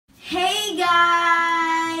Hey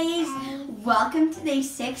guys! Welcome to day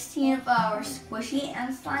 16 of our Squishy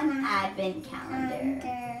and Slime Advent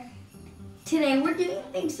Calendar. Today we're doing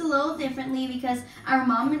things a little differently because our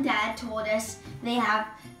mom and dad told us they have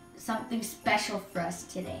something special for us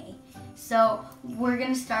today. So we're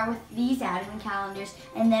going to start with these Advent calendars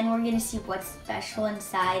and then we're going to see what's special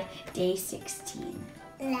inside day 16.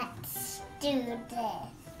 Let's do this.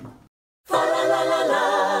 La la la la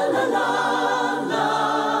la la la la.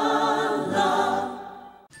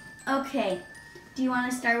 Okay, do you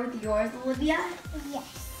want to start with yours, Olivia?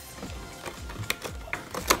 Yes.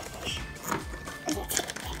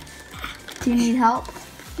 Do you need help?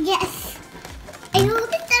 Yes. I hope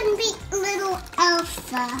it doesn't be little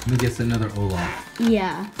Elsa. Let me guess another Olaf.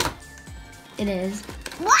 Yeah, it is.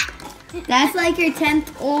 What? That's like your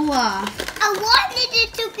 10th Olaf. I wanted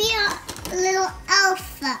it to be a little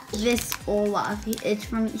Elsa. This Olaf, it's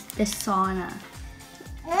from the sauna.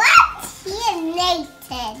 What? He is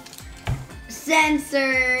naked.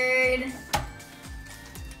 Censored.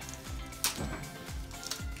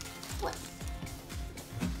 What?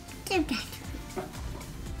 Give that.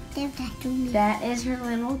 Give that to me. That is her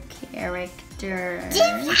little character.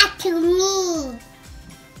 Give that to me.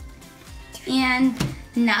 And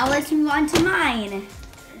now let's move on to mine.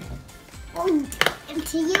 Oh,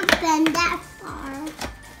 until you bend that far.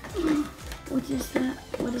 What is that?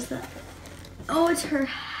 What is that? Oh, it's her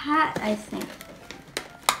hat, I think.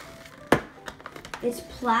 It's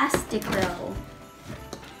plastic though.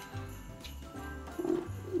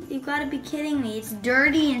 You gotta be kidding me. It's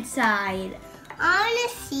dirty inside. I wanna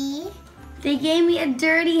see. They gave me a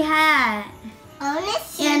dirty hat. I wanna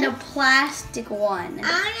see. And a plastic one.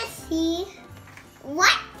 I wanna see.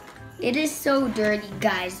 What? It is so dirty,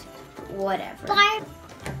 guys. Whatever. Barb.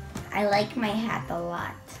 I like my hat a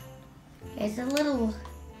lot. It's a little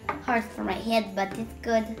hard for my head, but it's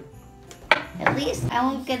good. At least I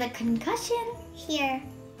won't get a concussion. Here,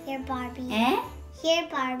 Barbie. Eh? Here,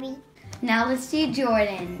 Barbie. Now let's do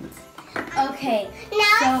Jordans. Okay,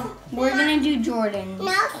 Now, so we're gonna do Jordans.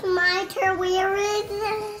 now it's my turn. Where is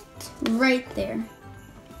it? Right there.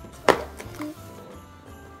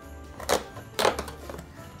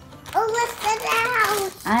 Oh, what's the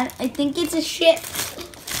house? I think it's a ship.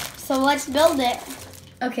 So let's build it.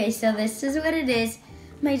 Okay, so this is what it is.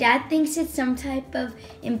 My dad thinks it's some type of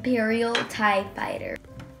Imperial TIE fighter.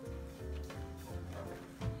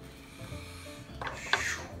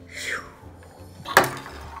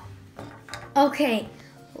 Okay,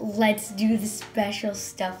 let's do the special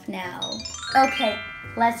stuff now. Okay,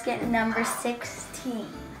 let's get number 16.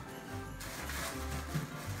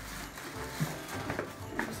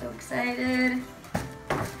 I'm so excited.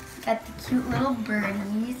 Got the cute little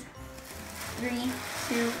birdies. 3,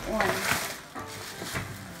 2, 1.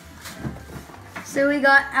 So we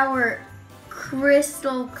got our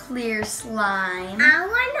crystal clear slime. I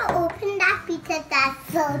want to open that because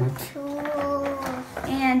that's so cool.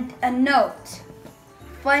 And a note.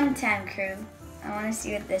 Fun time crew. I want to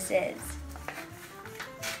see what this is.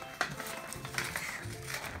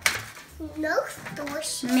 No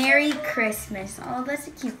Squishies. Merry Christmas. Oh, that's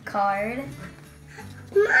a cute card.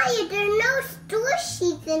 Maya, there are no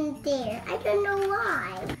Squishies in there. I don't know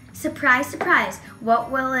why. Surprise, surprise.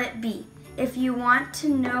 What will it be? If you want to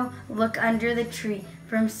know, look under the tree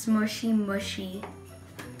from Smooshy Mushy.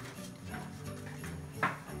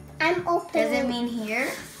 I'm opening. Does it mean here?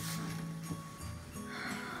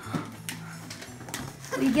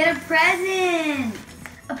 We get a present!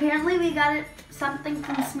 Apparently we got something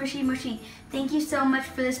from Smooshy Mushy. Thank you so much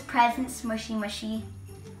for this present, Smooshy Mushy.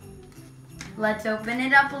 Let's open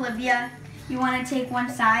it up, Olivia. You want to take one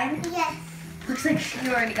side? Yes. Looks like she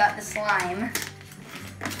already got the slime.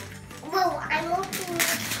 Whoa, I'm opening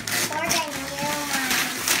it more than you, Mom.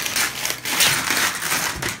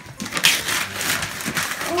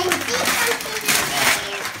 I see something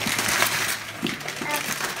in there.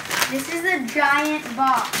 This is a giant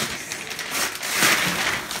box.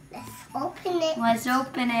 Let's open it. Let's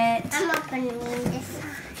open it. I'm opening this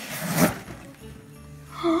side.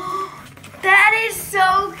 That is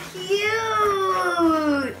so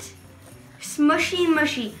cute! Smushy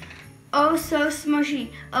mushy. Oh, so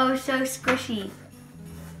smushy. Oh, so squishy.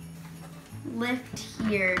 Lift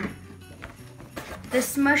here. The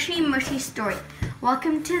Smushy Mushy story.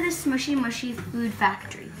 Welcome to the Smushy Mushy Food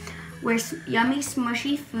Factory, where yummy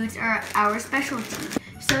smushy foods are our specialty.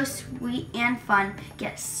 So sweet and fun.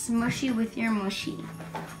 Get smushy with your mushy.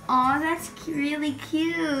 Aw, that's really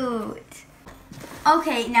cute.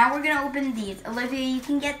 Okay, now we're gonna open these. Olivia, you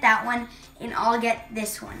can get that one, and I'll get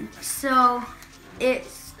this one. So,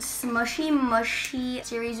 it's Smushy Mushy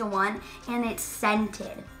Series 1, and it's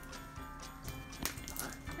scented.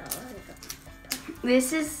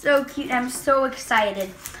 This is so cute. I'm so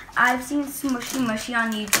excited. I've seen Smooshy Mushy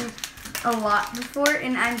on YouTube a lot before,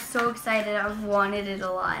 and I'm so excited. I've wanted it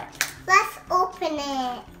a lot. Let's open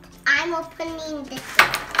it. I'm opening this one.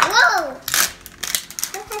 Whoa!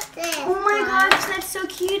 Look at this. Oh my gosh, that's so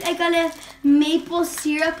cute. I got a maple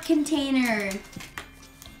syrup container.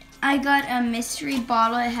 I got a mystery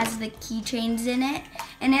bottle. It has the keychains in it,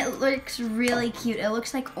 and it looks really cute. It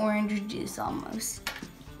looks like orange juice almost.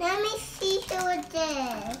 Let me see who it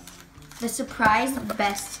is. The surprise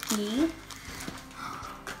bestie.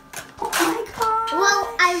 Oh my gosh.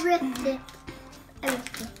 Whoa, I ripped it.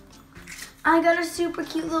 I got a super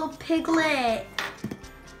cute little piglet.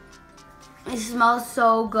 It smells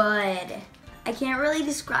so good. I can't really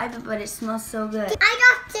describe it, but it smells so good.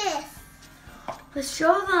 I got this. Let's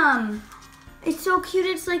show them. It's so cute.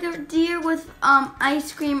 It's like a deer with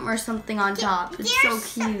ice cream or something on top. It's so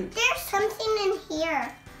cute. There's something in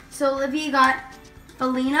here. So Olivia got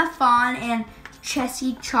Felina Fawn and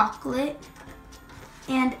Chessie Chocolate.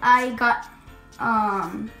 And I got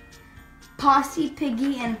Posse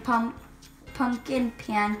Piggy and Pumpkin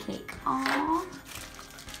Pancake. Aww.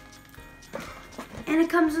 And it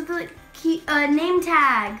comes with a name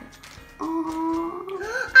tag. Aww.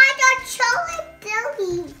 I got chocolate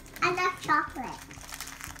jelly. I got chocolate.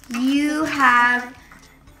 You have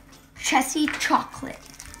Chessie Chocolate.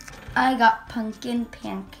 I got Pumpkin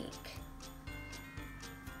Pancake.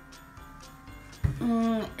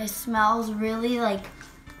 It smells really like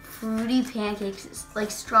fruity pancakes. It's like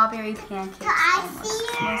strawberry pancakes. Can I almost. see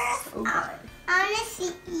It smells yours? so good. I want to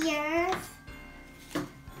see yours.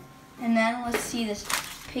 And then let's see this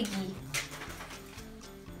piggy.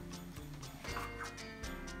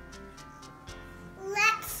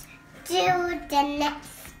 Let's do the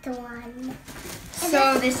next one.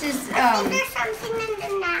 So this is I think there's something in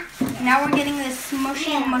the napkin. now we're getting this Smooshy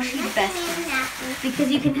and Mushy besties because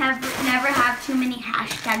you can never have too many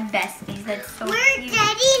hashtag besties. That's so We're cute.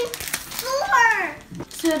 getting 4.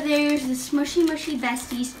 So there's the Smooshy Mushy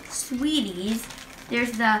Besties Sweeties.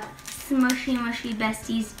 There's the Smooshy Mushy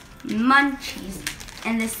Besties Munchies.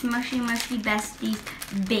 And the Smooshy Mushy Besties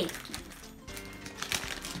Bakies.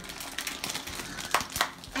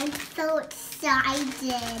 I'm so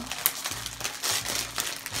excited.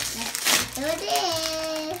 Let's do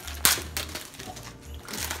this.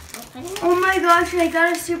 Open it. Oh my gosh, I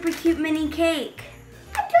got a super cute mini cake.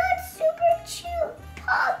 I got super cute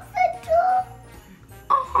popsicle.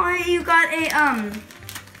 Oh, you got a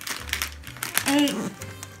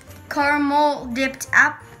caramel dipped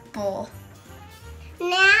apple.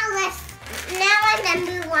 Now I'm gonna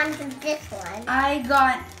move on to this one. I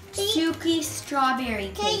got Suki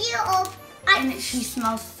strawberry Can cake. you open? And she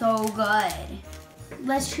smells so good.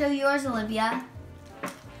 Let's show yours, Olivia.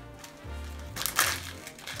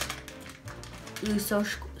 Ooh, so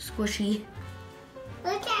squishy.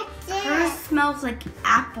 Look at Hers this. smells like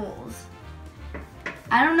apples.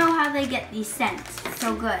 I don't know how they get these scents. It's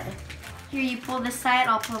so good. Here, you pull this side,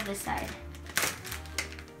 I'll pull this side.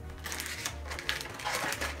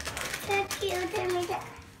 So cute. Let me get.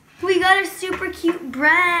 We got a super cute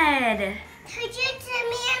bread. Could you tell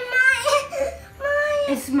me mine?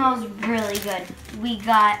 It smells really good. We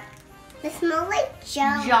got It smells like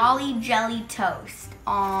jelly. Jolly Jelly Toast.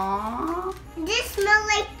 Aww. This smells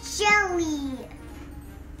like jelly.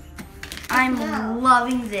 I'm Wow.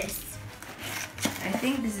 loving this. I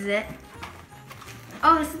think this is it.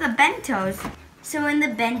 Oh, this is the bentos. So in the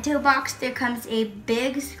bento box, there comes a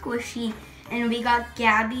big squishy, and we got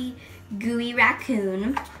Gabby Gooey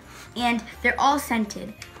Raccoon, and they're all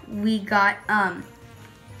scented. We got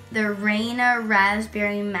the Reina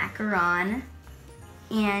Raspberry Macaron,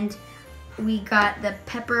 and we got the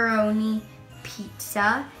Pepperoni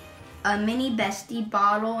Pizza, a mini bestie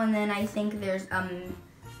bottle, and then I think there's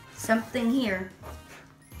something here.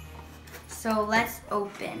 So let's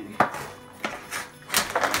open.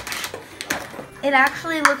 It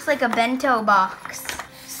actually looks like a bento box.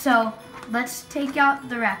 So let's take out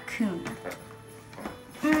the raccoon.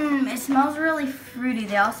 It smells really fruity.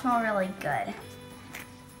 They all smell really good.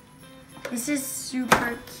 This is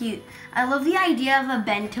super cute. I love the idea of a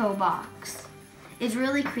bento box. It's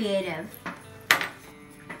really creative.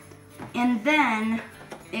 And then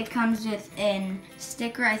it comes with a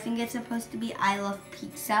sticker. I think it's supposed to be I love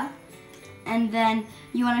pizza. And then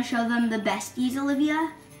you want to show them the besties,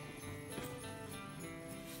 Olivia?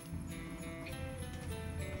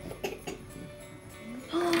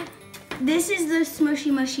 This is the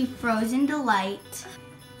Smooshy Mushy Frozen Delight.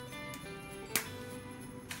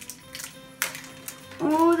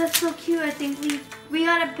 Oh, that's so cute. I think we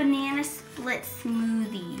got a banana split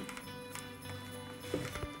smoothie.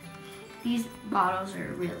 These bottles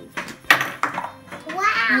are really good.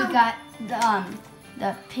 Wow. We got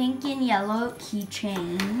the pink and yellow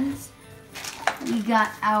keychains. We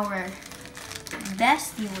got our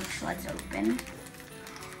bestie, which let's open.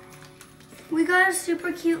 We got a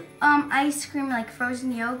super cute ice cream, like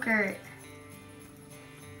frozen yogurt.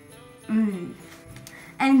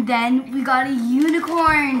 And then we got a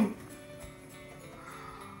unicorn.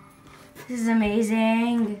 This is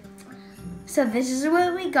amazing. So this is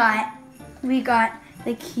what we got. We got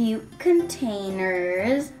the cute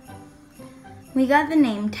containers. We got the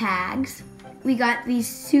name tags. We got these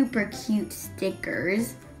super cute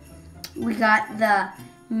stickers. We got the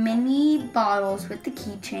mini bottles with the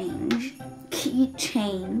keychains.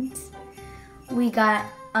 We got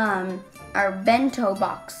our bento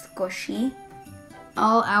box squishy.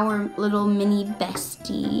 All our little mini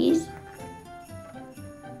besties.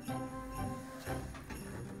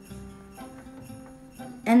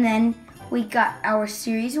 And then we got our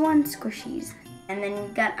Series 1 squishies. And then we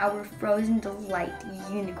got our Frozen Delight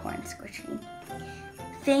unicorn squishy.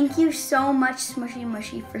 Thank you so much, Smooshy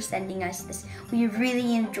Mushy, for sending us this. We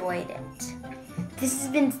really enjoyed it. This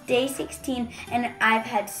has been day 16, and I've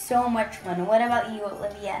had so much fun. What about you,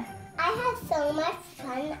 Olivia? I had so much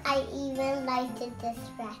fun. I even liked this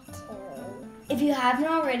raccoon. If you haven't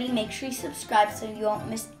already, make sure you subscribe so you won't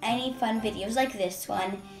miss any fun videos like this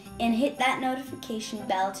one. And hit that notification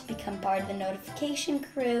bell to become part of the notification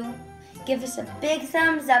crew. Give us a big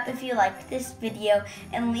thumbs up if you liked this video,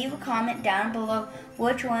 and leave a comment down below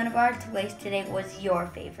which one of our toys today was your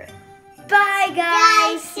favorite. Bye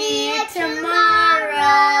guys! See you tomorrow!